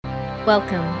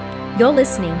Welcome. You're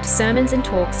listening to sermons and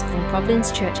talks from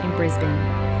Providence Church in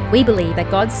Brisbane. We believe that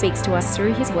God speaks to us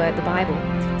through His Word, the Bible.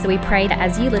 So we pray that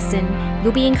as you listen,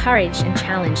 you'll be encouraged and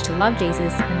challenged to love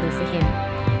Jesus and live for Him.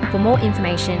 For more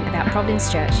information about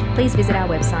Providence Church, please visit our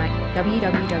website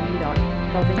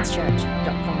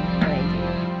www.providencechurch.com.au.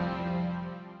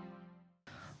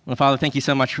 Well, Father, thank you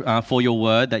so much for your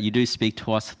word, that you do speak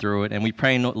to us through it. And we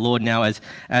pray, Lord, now as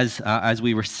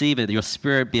we receive it, that your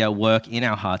Spirit be at work in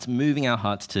our hearts, moving our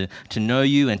hearts to know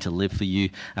you and to live for you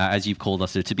as you've called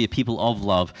us to be a people of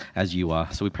love as you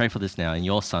are. So we pray for this now in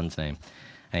your Son's name.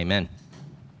 Amen.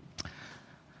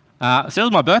 So it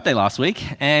was my birthday last week,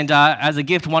 and as a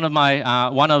gift, one of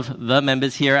the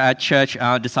members here at church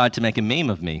decided to make a meme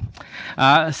of me.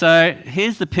 So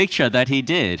here's the picture that he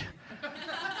did.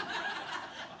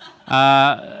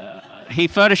 He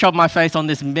photoshopped my face on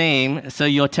this meme, so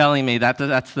you're telling me that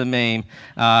that's the meme,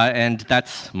 and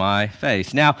that's my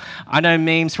face. Now, I know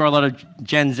memes for a lot of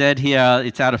Gen Z here,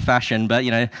 it's out of fashion, but,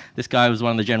 you know, this guy was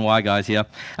one of the Gen Y guys here,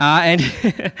 and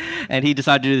and he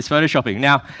decided to do this photoshopping.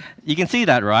 Now, you can see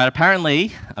that, right?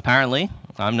 Apparently,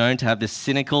 I'm known to have this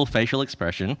cynical facial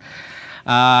expression,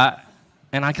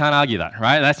 and I can't argue that,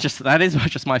 right? That is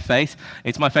just my face.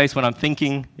 It's my face when I'm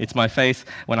thinking. It's my face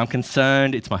when I'm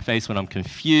concerned. It's my face when I'm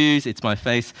confused. It's my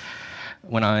face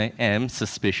when I am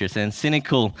suspicious and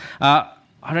cynical. I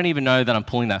don't even know that I'm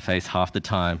pulling that face half the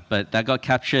time, but that got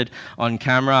captured on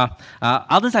camera.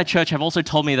 Others at church have also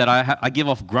told me that I give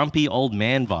off grumpy old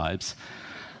man vibes.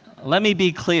 Let me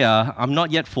be clear, I'm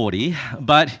not yet 40,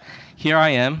 but here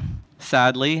I am,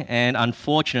 sadly and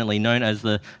unfortunately known as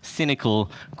the cynical,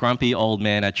 grumpy old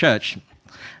man at church.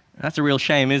 That's a real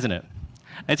shame, isn't it?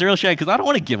 It's a real shame because I don't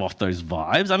want to give off those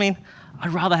vibes. I mean,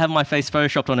 I'd rather have my face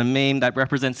photoshopped on a meme that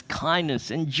represents kindness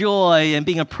and joy and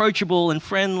being approachable and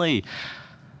friendly.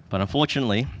 But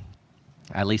unfortunately,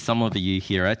 at least some of you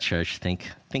here at church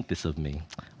think this of me.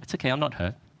 It's okay, I'm not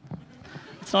hurt.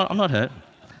 I'm not hurt.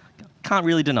 Can't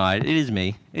really deny it. It is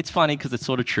me. It's funny because it's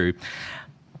sort of true.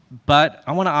 But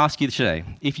I want to ask you today,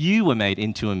 if you were made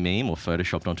into a meme or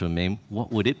photoshopped onto a meme, what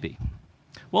would it be?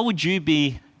 What would you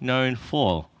be known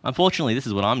for? Unfortunately, this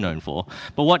is what I'm known for,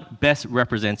 but what best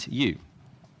represents you?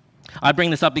 I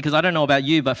bring this up because I don't know about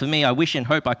you, but for me, I wish and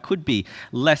hope I could be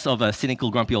less of a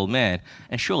cynical, grumpy old man,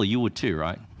 and surely you would too,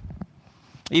 right?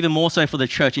 Even more so for the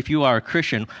church, if you are a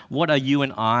Christian, what are you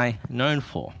and I known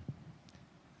for?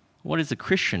 What is a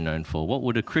Christian known for? What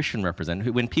would a Christian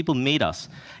represent? When people meet us,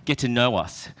 get to know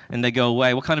us, and they go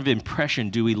away, what kind of impression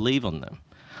do we leave on them?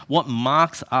 What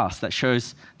marks us that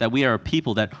shows that we are a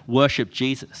people that worship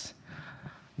Jesus,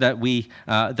 that we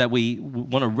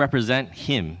want to represent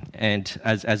Him and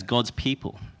as God's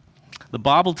people? The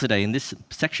Bible today, in this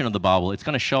section of the Bible, it's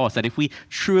going to show us that if we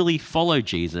truly follow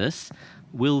Jesus,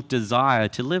 we'll desire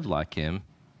to live like Him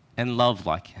and love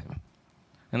like Him.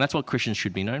 And that's what Christians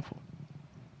should be known for.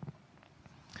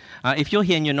 If you're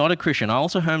here and you're not a Christian, I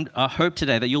also hope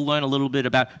today that you'll learn a little bit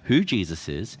about who Jesus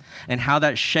is and how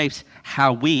that shapes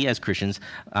how we as Christians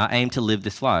aim to live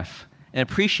this life. And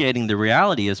appreciating the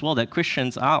reality as well that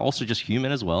Christians are also just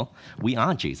human as well. We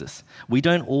aren't Jesus. We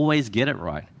don't always get it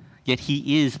right, yet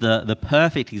He is the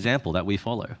perfect example that we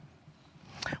follow.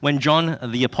 When John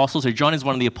the Apostle, so John is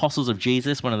one of the apostles of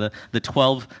Jesus, one of the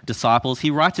 12 disciples, he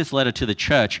writes this letter to the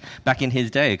church back in his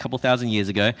day, a couple thousand years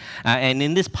ago, and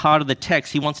in this part of the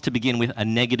text, he wants to begin with a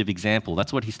negative example.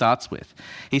 That's what he starts with.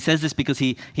 He says this because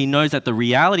he knows that the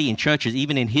reality in churches,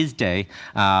 even in his day,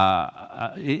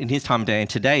 in his time and day, and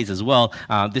today's as well,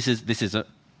 this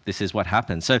is what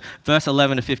happens. So verse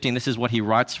 11 to 15, this is what he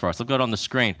writes for us. I've got it on the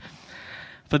screen.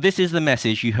 For this is the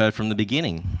message you heard from the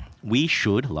beginning. We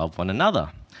should love one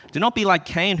another. Do not be like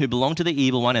Cain, who belonged to the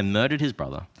evil one and murdered his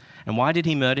brother. And why did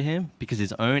he murder him? Because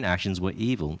his own actions were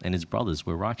evil and his brothers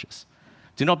were righteous.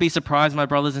 Do not be surprised, my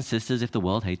brothers and sisters, if the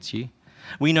world hates you.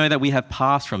 We know that we have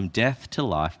passed from death to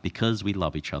life because we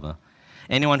love each other.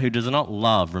 Anyone who does not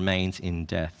love remains in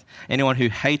death. Anyone who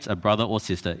hates a brother or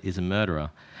sister is a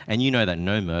murderer. And you know that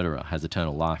no murderer has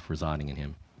eternal life residing in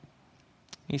him.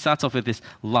 He starts off with this,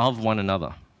 love one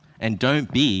another, and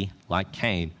don't be like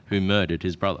Cain, who murdered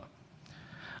his brother.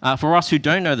 For us who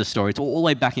don't know the story, it's all the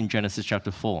way back in Genesis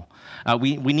chapter 4.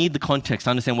 We need the context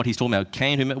to understand what he's talking about.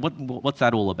 Cain, what's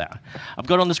that all about? I've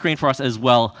got on the screen for us as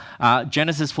well,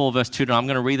 Genesis 4 verse 2, and I'm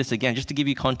going to read this again just to give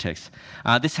you context.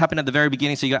 This happened at the very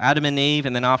beginning, so you got Adam and Eve,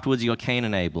 and then afterwards you got Cain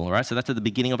and Abel, all right? So that's at the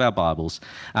beginning of our Bibles.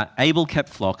 Abel kept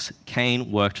flocks,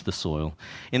 Cain worked the soil.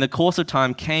 In the course of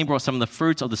time, Cain brought some of the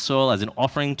fruits of the soil as an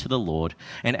offering to the Lord,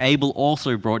 and Abel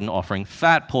also brought an offering,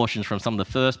 fat portions from some of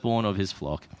the firstborn of his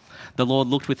flock. The Lord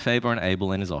looked with favor on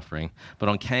Abel and his offering, but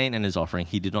on Cain and his offering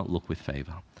he did not look with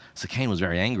favor. So Cain was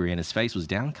very angry and his face was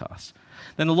downcast.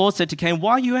 Then the Lord said to Cain,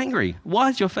 why are you angry? Why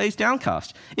is your face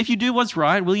downcast? If you do what's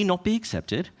right, will you not be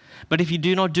accepted? But if you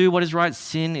do not do what is right,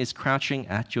 sin is crouching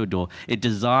at your door. It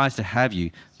desires to have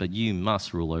you, but you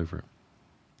must rule over it.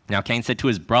 Now Cain said to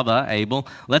his brother Abel,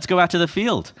 let's go out to the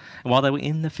field. And while they were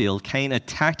in the field, Cain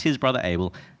attacked his brother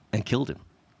Abel and killed him.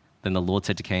 Then the Lord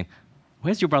said to Cain,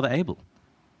 where's your brother Abel?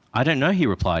 I don't know, he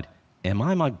replied. Am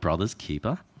I my brother's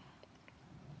keeper?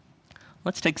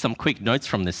 Let's take some quick notes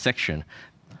from this section.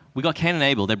 We got Cain and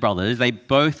Abel, they're brothers. They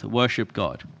both worship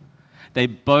God. They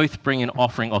both bring an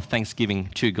offering of thanksgiving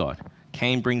to God.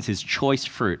 Cain brings his choice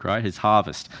fruit, right? His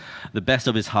harvest, the best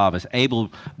of his harvest.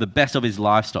 Abel, the best of his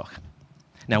livestock.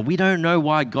 Now, we don't know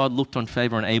why God looked on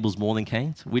favor on Abel's more than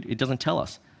Cain's. It doesn't tell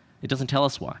us. It doesn't tell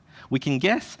us why. We can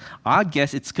guess. I'd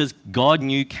guess it's because God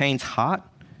knew Cain's heart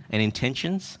and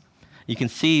intentions. You can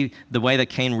see the way that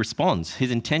Cain responds.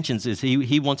 His intentions is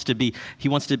he wants to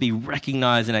be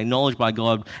recognized and acknowledged by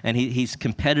God, and he's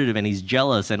competitive and he's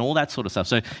jealous and all that sort of stuff.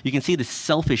 So you can see the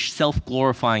selfish,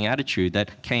 self-glorifying attitude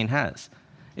that Cain has.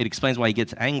 It explains why he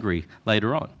gets angry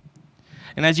later on.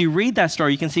 And as you read that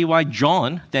story, you can see why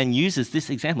John then uses this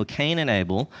example, Cain and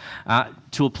Abel,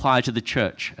 to apply to the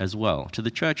church as well, to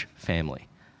the church family.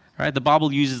 Right? The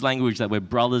Bible uses language that we're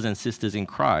brothers and sisters in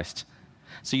Christ.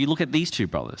 So you look at these two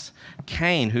brothers.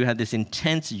 Cain, who had this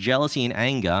intense jealousy and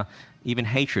anger, even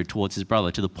hatred towards his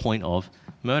brother, to the point of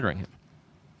murdering him.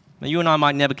 Now, you and I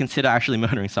might never consider actually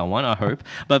murdering someone, I hope.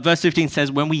 But verse 15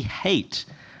 says, when we hate,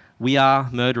 we are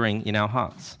murdering in our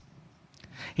hearts.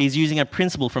 He's using a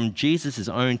principle from Jesus'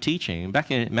 own teaching. Back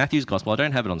in Matthew's gospel, I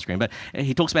don't have it on the screen, but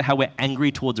he talks about how we're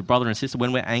angry towards a brother and sister.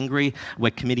 When we're angry,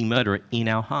 we're committing murder in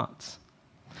our hearts.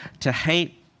 To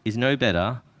hate is no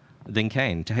better than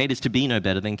Cain. To hate is to be no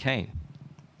better than Cain.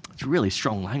 It's really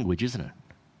strong language, isn't it?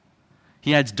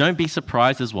 He adds, don't be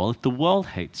surprised as well if the world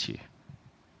hates you.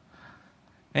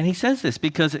 And he says this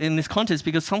because in this context,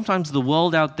 because sometimes the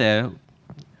world out there,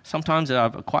 sometimes are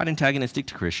quite antagonistic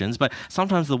to Christians, but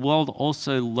sometimes the world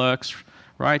also lurks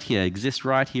right here, exists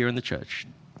right here in the church.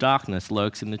 Darkness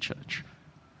lurks in the church.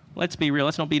 Let's be real,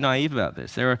 let's not be naive about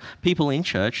this. There are people in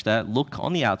church that look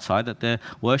on the outside that they're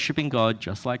worshiping God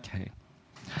just like Cain.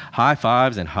 High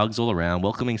fives and hugs all around,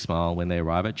 welcoming smile when they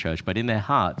arrive at church, but in their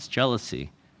hearts,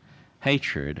 jealousy,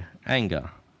 hatred,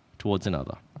 anger towards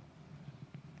another.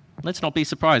 Let's not be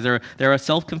surprised. There are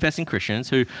self-confessing Christians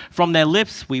who, from their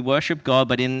lips, we worship God,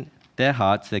 but in their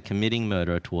hearts, they're committing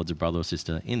murder towards a brother or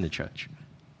sister in the church.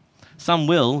 Some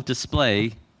will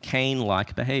display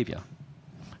Cain-like behavior.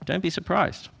 Don't be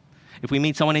surprised. If we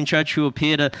meet someone in church who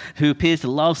appears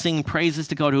to love singing praises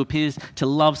to God, who appears to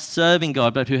love serving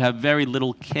God, but who have very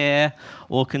little care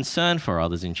or concern for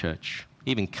others in church,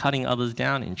 even cutting others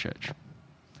down in church.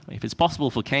 If it's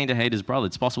possible for Cain to hate his brother,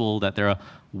 it's possible that there are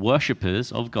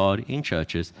worshippers of God in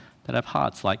churches that have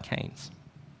hearts like Cain's.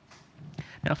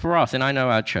 Now for us, and I know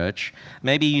our church,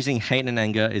 maybe using hate and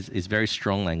anger is very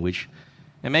strong language.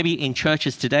 And maybe in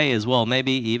churches today as well,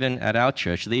 maybe even at our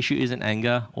church, the issue isn't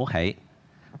anger or hate.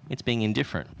 It's being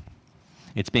indifferent.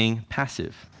 It's being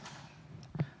passive.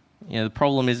 The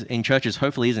problem is in churches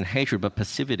hopefully isn't hatred, but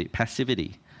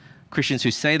passivity. Christians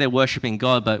who say they're worshiping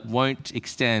God but won't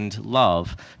extend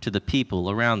love to the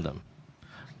people around them.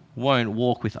 Won't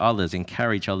walk with others and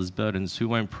carry each other's burdens, who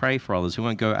won't pray for others, who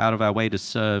won't go out of our way to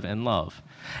serve and love.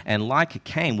 And like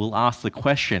Cain, will ask the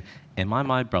question, am I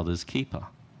my brother's keeper?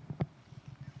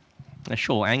 Now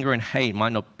sure, anger and hate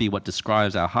might not be what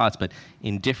describes our hearts, but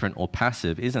indifferent or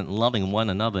passive isn't loving one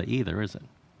another either, is it?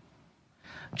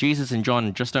 Jesus and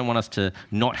John just don't want us to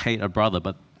not hate a brother,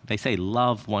 but they say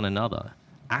love one another,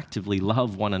 actively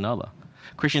love one another.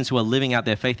 Christians who are living out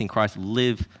their faith in Christ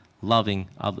live loving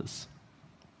others.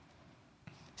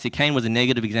 See, Cain was a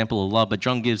negative example of love, but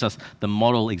John gives us the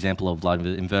model example of love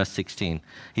in verse 16.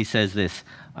 He says this,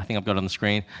 I think I've got it on the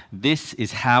screen. This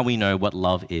is how we know what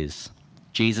love is.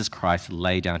 Jesus Christ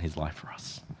laid down his life for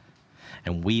us.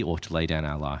 And we ought to lay down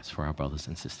our lives for our brothers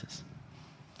and sisters.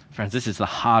 Friends, this is the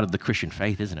heart of the Christian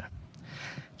faith, isn't it?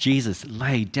 Jesus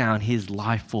laid down his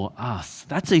life for us.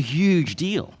 That's a huge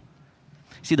deal.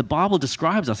 See, the Bible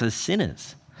describes us as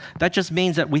sinners. That just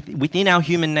means that within our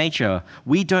human nature,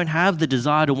 we don't have the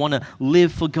desire to want to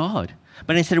live for God.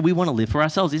 But instead, we want to live for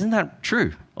ourselves. Isn't that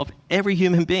true of every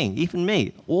human being, even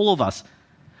me, all of us?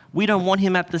 We don't want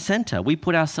him at the center. We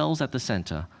put ourselves at the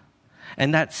center.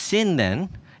 And that sin then,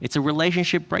 it's a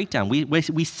relationship breakdown.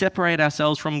 We separate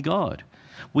ourselves from God.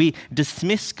 We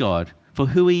dismiss God for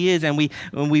who he is, and we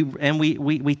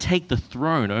take the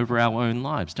throne over our own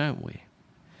lives, don't we?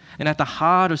 And at the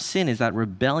heart of sin is that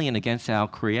rebellion against our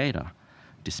Creator,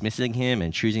 dismissing Him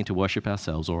and choosing to worship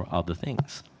ourselves or other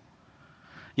things.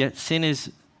 Yet sin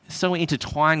is so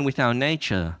intertwined with our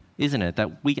nature, isn't it,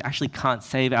 that we actually can't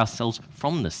save ourselves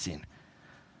from the sin.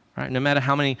 Right? No matter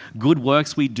how many good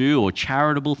works we do or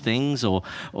charitable things or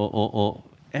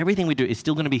everything we do is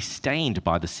still going to be stained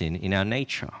by the sin in our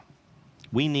nature.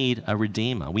 We need a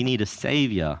redeemer. We need a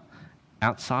savior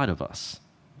outside of us.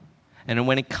 And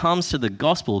when it comes to the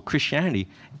gospel, Christianity,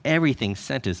 everything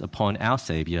centers upon our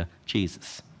savior,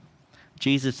 Jesus.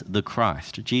 Jesus the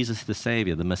Christ, Jesus the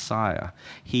Savior, the Messiah.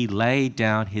 He laid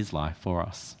down his life for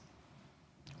us.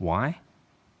 Why?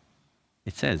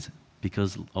 It says,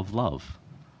 because of love.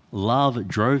 Love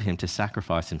drove him to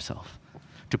sacrifice himself,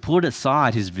 to put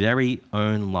aside his very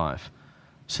own life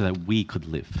so that we could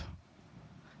live.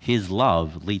 His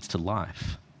love leads to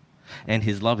life. And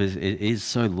his love is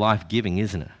so life-giving,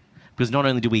 isn't it? Because not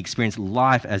only do we experience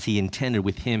life as he intended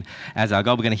with him as our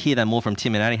God, we're going to hear that more from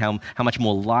Tim and Addie, how much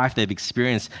more life they've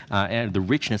experienced and the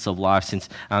richness of life since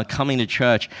coming to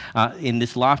church in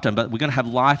this lifetime. But we're going to have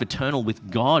life eternal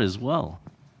with God as well.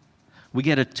 We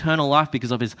get eternal life because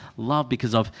of his love,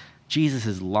 because of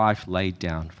Jesus' life laid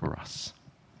down for us.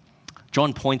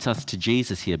 John points us to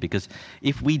Jesus here because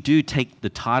if we do take the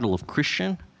title of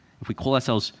Christian, if we call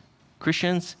ourselves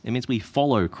Christians, it means we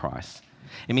follow Christ.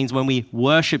 It means when we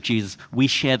worship Jesus, we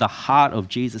share the heart of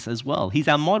Jesus as well. He's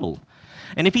our model.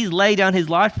 And if he's laid down his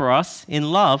life for us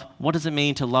in love, what does it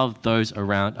mean to love those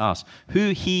around us, who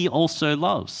he also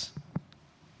loves?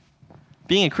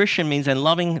 Being a Christian means that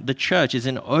loving the church is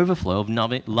an overflow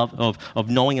of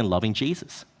knowing and loving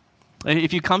Jesus.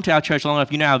 If you come to our church long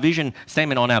enough, you know our vision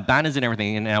statement on our banners and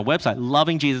everything and our website,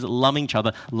 loving Jesus, loving each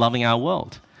other, loving our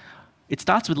world. It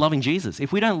starts with loving Jesus.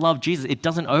 If we don't love Jesus, it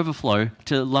doesn't overflow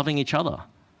to loving each other.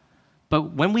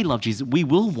 But when we love Jesus, we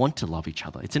will want to love each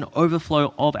other. It's an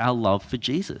overflow of our love for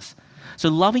Jesus. So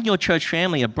loving your church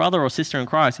family, a brother or sister in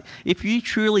Christ, if you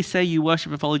truly say you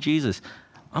worship and follow Jesus,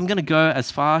 I'm going to go as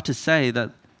far to say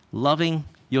that loving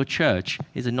your church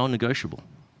is a non-negotiable.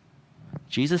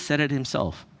 Jesus said it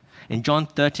himself. In John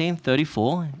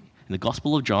 13:34, in the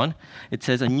Gospel of John, it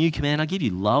says, "A new command I give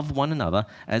you, love one another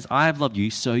as I have loved you,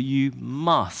 so you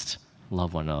must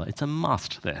love one another." It's a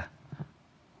must there.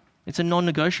 It's a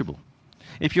non-negotiable.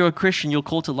 If you're a Christian, you're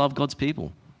called to love God's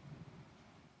people.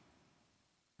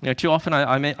 You know, too often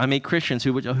I meet Christians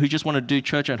who just want to do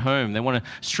church at home. They want to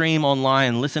stream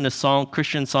online, listen to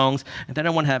Christian songs, and they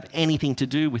don't want to have anything to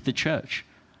do with the church.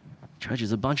 Church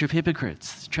is a bunch of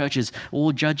hypocrites. Church is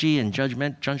all judgy and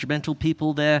judgmental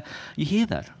people there. You hear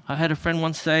that. I had a friend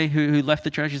once say who left the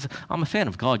church, he said, "I'm a fan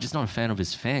of God, just not a fan of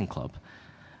his fan club."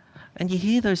 And you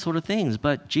hear those sort of things,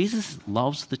 but Jesus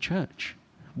loves the church.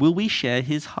 Will we share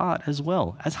his heart as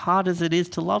well, as hard as it is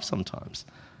to love sometimes?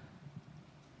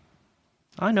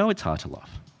 I know it's hard to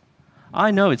love.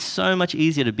 I know it's so much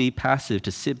easier to be passive,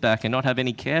 to sit back and not have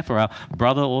any care for our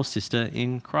brother or sister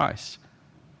in Christ.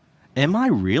 Am I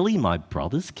really my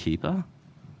brother's keeper?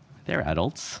 They're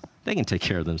adults. They can take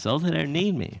care of themselves. They don't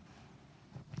need me.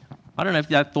 I don't know if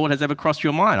that thought has ever crossed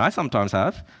your mind. I sometimes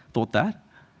have thought that.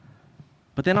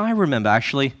 But then I remember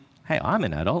actually, hey, I'm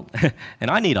an adult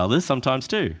and I need others sometimes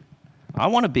too. I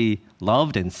want to be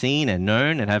loved and seen and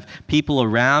known and have people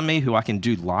around me who I can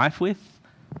do life with.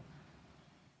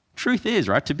 Truth is,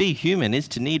 right, to be human is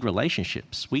to need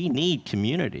relationships. We need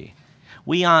community.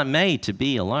 We aren't made to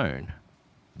be alone.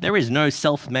 There is no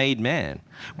self-made man.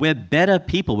 We're better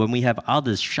people when we have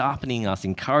others sharpening us,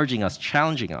 encouraging us,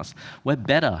 challenging us. We're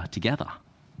better together.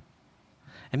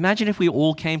 Imagine if we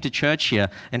all came to church here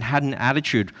and had an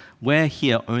attitude, we're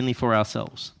here only for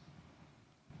ourselves.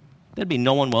 There'd be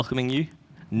no one welcoming you,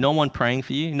 no one praying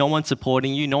for you, no one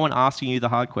supporting you, no one asking you the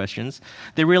hard questions.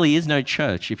 There really is no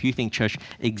church if you think church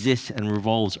exists and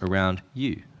revolves around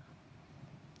you.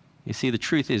 You see, the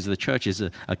truth is the church is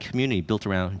a community built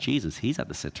around Jesus. He's at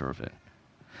the center of it.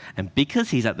 And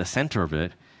because he's at the center of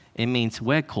it, it means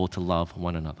we're called to love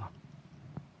one another.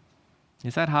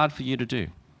 Is that hard for you to do?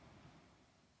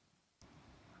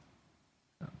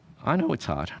 I know it's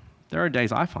hard. There are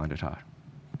days I find it hard.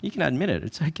 You can admit it.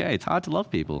 It's okay. It's hard to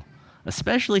love people,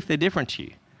 especially if they're different to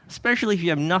you, especially if you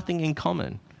have nothing in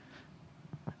common.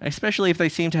 Especially if they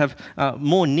seem to have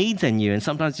more needs than you, and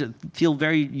sometimes you feel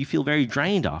very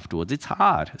drained afterwards. It's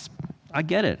hard. I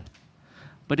get it.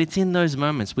 But it's in those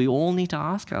moments we all need to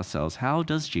ask ourselves, how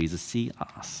does Jesus see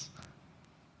us?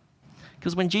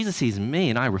 Because when Jesus sees me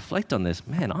and I reflect on this,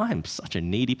 man, I'm such a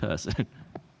needy person.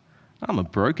 I'm a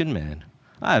broken man.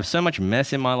 I have so much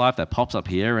mess in my life that pops up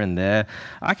here and there.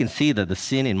 I can see that the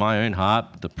sin in my own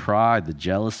heart, the pride, the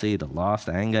jealousy, the lust,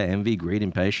 anger, envy, greed,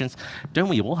 impatience. Don't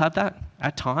we all have that?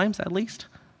 At times, at least?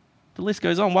 The list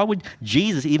goes on. Why would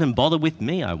Jesus even bother with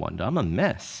me, I wonder? I'm a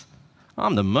mess.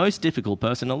 I'm the most difficult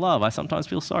person to love. I sometimes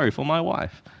feel sorry for my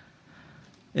wife.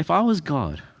 If I was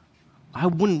God, I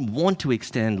wouldn't want to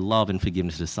extend love and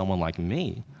forgiveness to someone like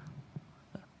me.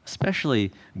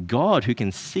 Especially God, who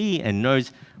can see and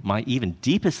knows my even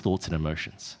deepest thoughts and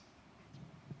emotions.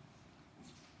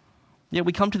 Yet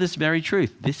we come to this very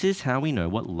truth. This is how we know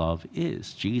what love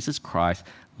is. Jesus Christ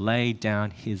laid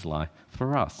down his life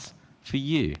for us, for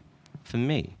you, for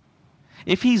me.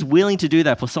 If he's willing to do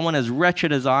that for someone as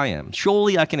wretched as I am,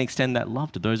 surely I can extend that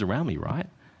love to those around me, right?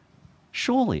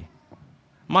 Surely.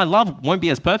 My love won't be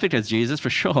as perfect as Jesus, for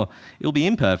sure. It'll be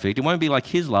imperfect. It won't be like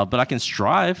his love, but I can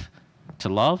strive to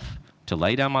love, to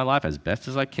lay down my life as best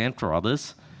as I can for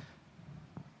others.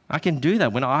 I can do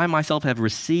that when I myself have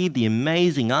received the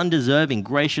amazing, undeserving,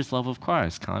 gracious love of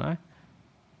Christ, can't I?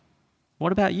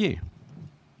 What about you?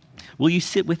 Will you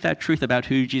sit with that truth about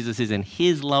who Jesus is and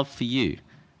his love for you?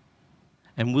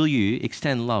 And will you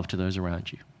extend love to those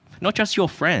around you? Not just your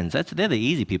friends. They're the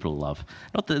easy people to love.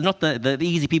 Not the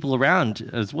easy people around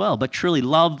as well, but truly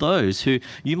love those who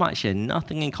you might share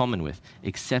nothing in common with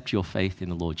except your faith in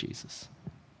the Lord Jesus.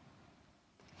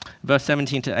 Verse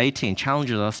 17 to 18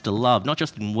 challenges us to love, not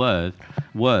just in word,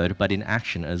 but in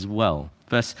action as well.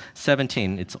 Verse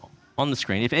 17, it's on the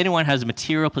screen. If anyone has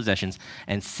material possessions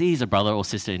and sees a brother or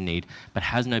sister in need, but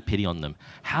has no pity on them,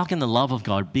 how can the love of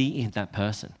God be in that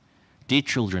person? Dear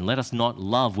children, let us not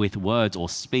love with words or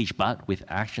speech, but with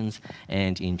actions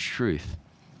and in truth.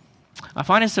 I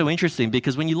find it so interesting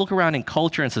because when you look around in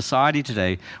culture and society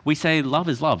today, we say love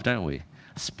is love, don't we?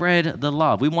 Spread the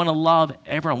love. We want to love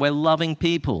everyone. We're loving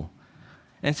people.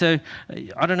 And so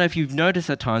I don't know if you've noticed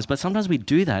at times, but sometimes we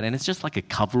do that and it's just like a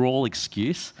coverall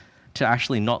excuse to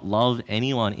actually not love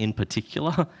anyone in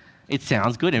particular. It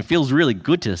sounds good and feels really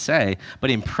good to say, but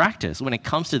in practice, when it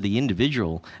comes to the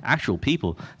individual, actual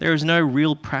people, there is no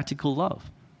real practical love.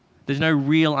 There's no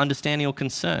real understanding or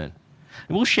concern.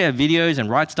 And we'll share videos and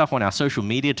write stuff on our social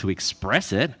media to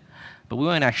express it, but we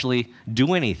won't actually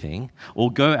do anything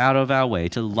or go out of our way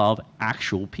to love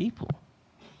actual people.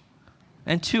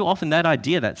 And too often that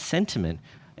idea, that sentiment,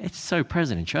 it's so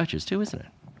present in churches too, isn't it?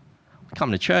 We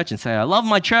come to church and say, I love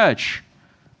my church.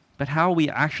 But how are we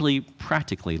actually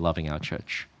practically loving our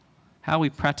church? How are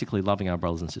we practically loving our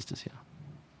brothers and sisters here?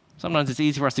 Sometimes it's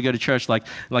easy for us to go to church like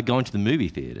going to the movie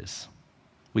theaters.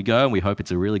 We go and we hope it's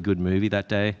a really good movie that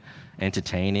day,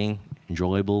 entertaining,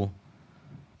 enjoyable,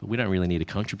 but we don't really need to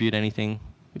contribute anything.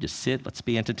 We just sit, let's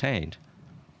be entertained.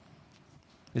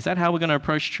 Is that how we're going to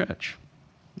approach church?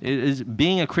 Is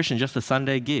being a Christian just a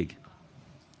Sunday gig?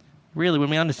 Really,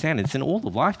 when we understand it, it's an all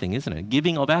of life thing, isn't it?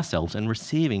 Giving of ourselves and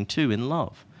receiving too in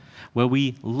love, where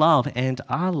we love and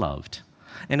are loved.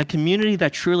 And a community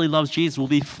that truly loves Jesus will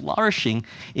be flourishing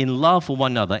in love for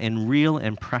one another in real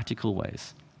and practical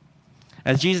ways.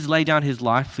 As Jesus laid down his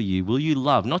life for you, will you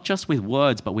love, not just with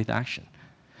words, but with action?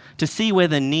 To see where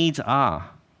the needs are,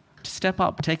 to step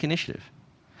up, take initiative.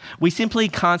 We simply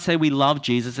can't say we love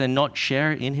Jesus and not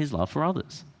share in his love for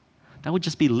others. That would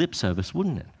just be lip service,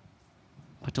 wouldn't it?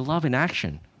 But to love in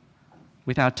action,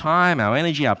 with our time, our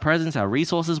energy, our presence, our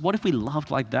resources, what if we loved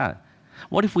like that?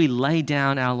 What if we lay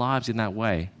down our lives in that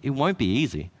way? It won't be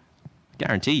easy. I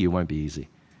guarantee you it won't be easy.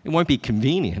 It won't be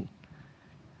convenient.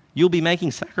 You'll be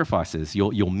making sacrifices,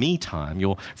 your me time,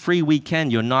 your free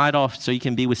weekend, your night off so you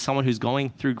can be with someone who's going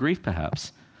through grief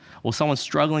perhaps, or someone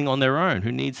struggling on their own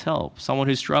who needs help, someone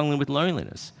who's struggling with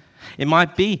loneliness. It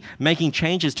might be making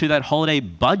changes to that holiday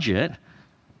budget,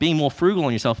 being more frugal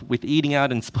on yourself with eating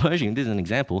out and splurging, this is an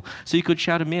example, so you could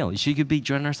shout a meal, so you could be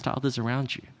generous to others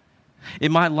around you.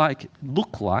 It might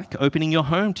look like opening your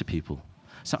home to people,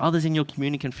 so others in your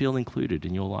community can feel included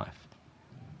in your life.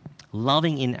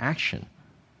 Loving in action.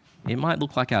 It might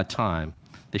look like our time,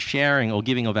 the sharing or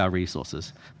giving of our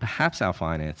resources, perhaps our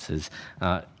finances,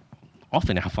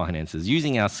 often our finances,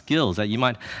 using our skills that you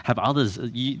might have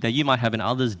and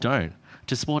others don't,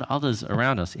 to support others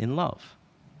around us in love.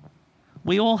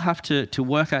 We all have to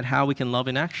work out how we can love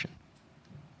in action.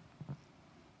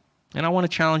 And I want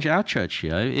to challenge our church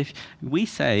here. If you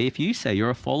say you're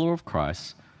a follower of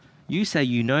Christ, you say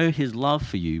you know his love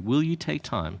for you, will you take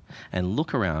time and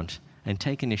look around and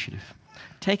take initiative?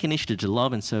 Take initiative to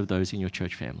love and serve those in your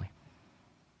church family.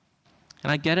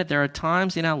 And I get it, there are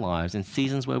times in our lives and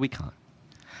seasons where we can't.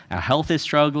 Our health is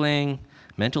struggling,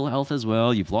 mental health as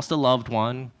well, you've lost a loved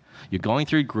one, you're going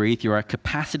through grief, you're at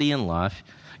capacity in life,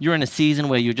 You're in a season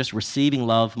where you're just receiving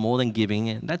love more than giving,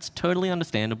 and that's totally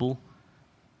understandable.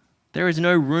 There is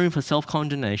no room for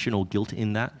self-condemnation or guilt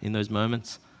in those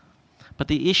moments. But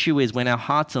the issue is when our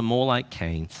hearts are more like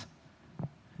Cain's,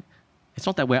 it's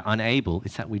not that we're unable,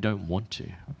 it's that we don't want to.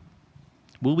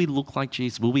 Will we look like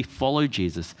Jesus? Will we follow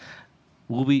Jesus?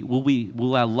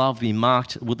 Will our love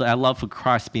for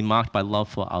Christ be marked by love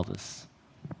for others?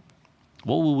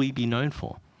 What will we be known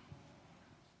for?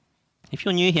 If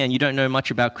you're new here and you don't know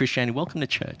much about Christianity, welcome to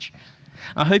church.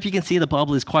 I hope you can see the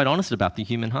Bible is quite honest about the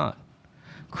human heart.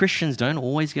 Christians don't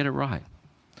always get it right.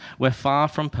 We're far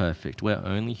from perfect. We're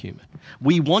only human.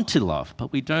 We want to love,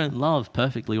 but we don't love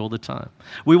perfectly all the time.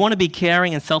 We want to be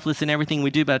caring and selfless in everything we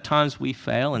do, but at times we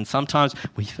fail, and sometimes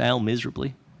we fail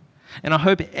miserably. And I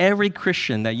hope every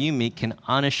Christian that you meet can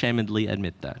unashamedly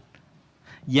admit that.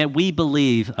 Yet we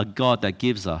believe a God that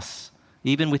gives us,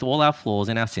 even with all our flaws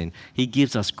and our sin, he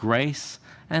gives us grace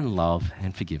and love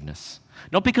and forgiveness.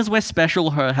 Not because we're special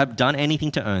or have done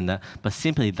anything to earn that, but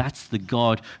simply that's the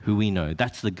God who we know.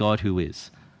 That's the God who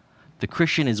is. The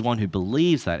Christian is one who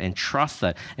believes that and trusts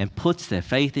that and puts their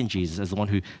faith in Jesus as the one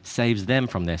who saves them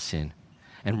from their sin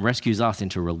and rescues us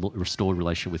into a restored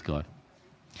relationship with God.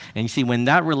 And you see, when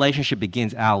that relationship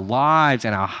begins, our lives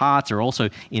and our hearts are also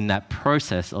in that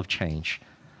process of change.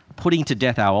 Putting to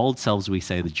death our old selves, we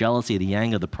say, the jealousy, the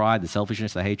anger, the pride, the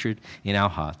selfishness, the hatred in our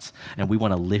hearts. And we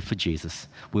want to live for Jesus.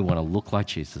 We want to look like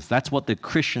Jesus. That's what the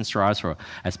Christian strives for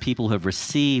as people who have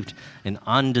received an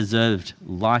undeserved,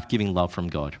 life-giving love from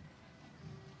God.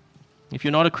 If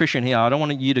you're not a Christian here, I don't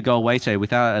want you to go away today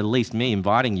without at least me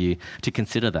inviting you to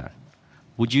consider that.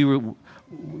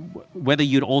 Whether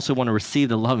you'd also want to receive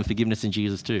the love and forgiveness in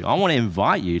Jesus too. I want to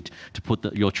invite you to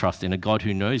put your trust in a God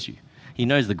who knows you. He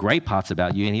knows the great parts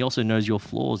about you, and he also knows your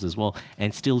flaws as well,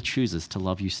 and still chooses to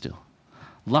love you still.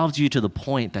 Loves you to the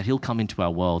point that he'll come into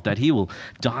our world, that he will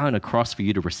die on a cross for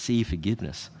you to receive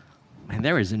forgiveness. And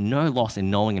there is no loss in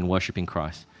knowing and worshiping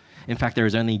Christ. In fact, there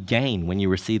is only gain when you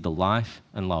receive the life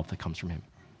and love that comes from him.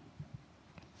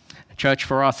 Church,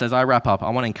 for us, as I wrap up, I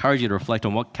want to encourage you to reflect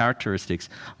on what characteristics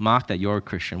mark that you're a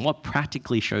Christian, what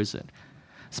practically shows it.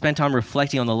 Spend time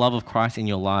reflecting on the love of Christ in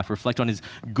your life. Reflect on his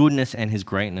goodness and his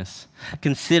greatness.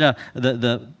 Consider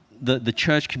the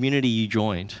church community you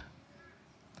joined.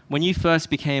 When you first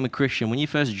became a Christian, when you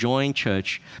first joined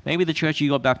church, maybe the church you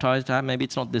got baptized at, maybe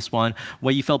it's not this one,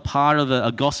 where you felt part of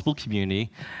a gospel community,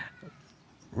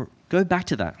 go back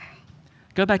to that.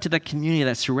 Go back to that community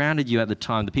that surrounded you at the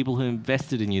time, the people who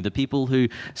invested in you, the people who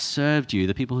served you,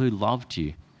 the people who loved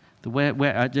you.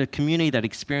 The community that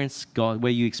experienced God,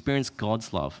 where you experience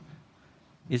God's love.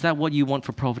 Is that what you want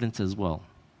for Providence as well?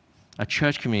 A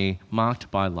church community marked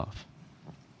by love.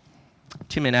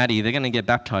 Tim and Addie, they're going to get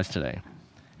baptized today.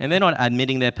 And they're not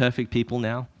admitting they're perfect people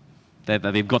now.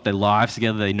 They've got their lives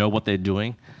together, they know what they're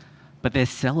doing. But they're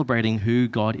celebrating who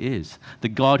God is. The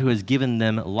God who has given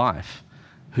them life,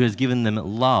 who has given them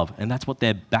love. And that's what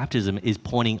their baptism is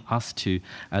pointing us to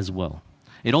as well.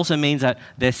 It also means that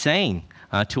they're saying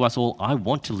to us all, I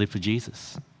want to live for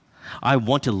Jesus. I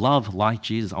want to love like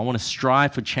Jesus. I want to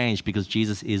strive for change because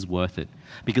Jesus is worth it.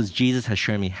 Because Jesus has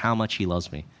shown me how much he loves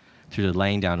me through the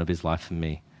laying down of his life for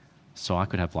me so I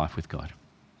could have life with God.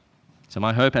 So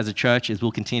my hope as a church is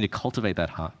we'll continue to cultivate that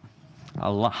heart. A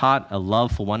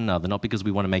love for one another, not because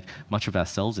we want to make much of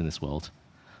ourselves in this world,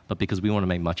 but because we want to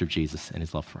make much of Jesus and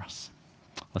his love for us.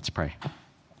 Let's pray.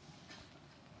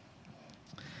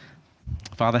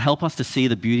 Father, help us to see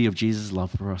the beauty of Jesus'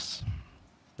 love for us,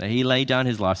 that he laid down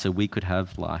his life so we could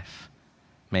have life.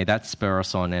 May that spur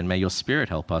us on, and may your Spirit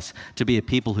help us to be a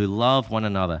people who love one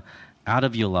another out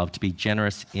of your love, to be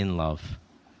generous in love,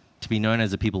 to be known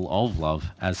as a people of love,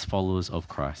 as followers of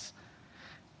Christ.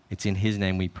 It's in his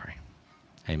name we pray.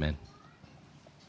 Amen.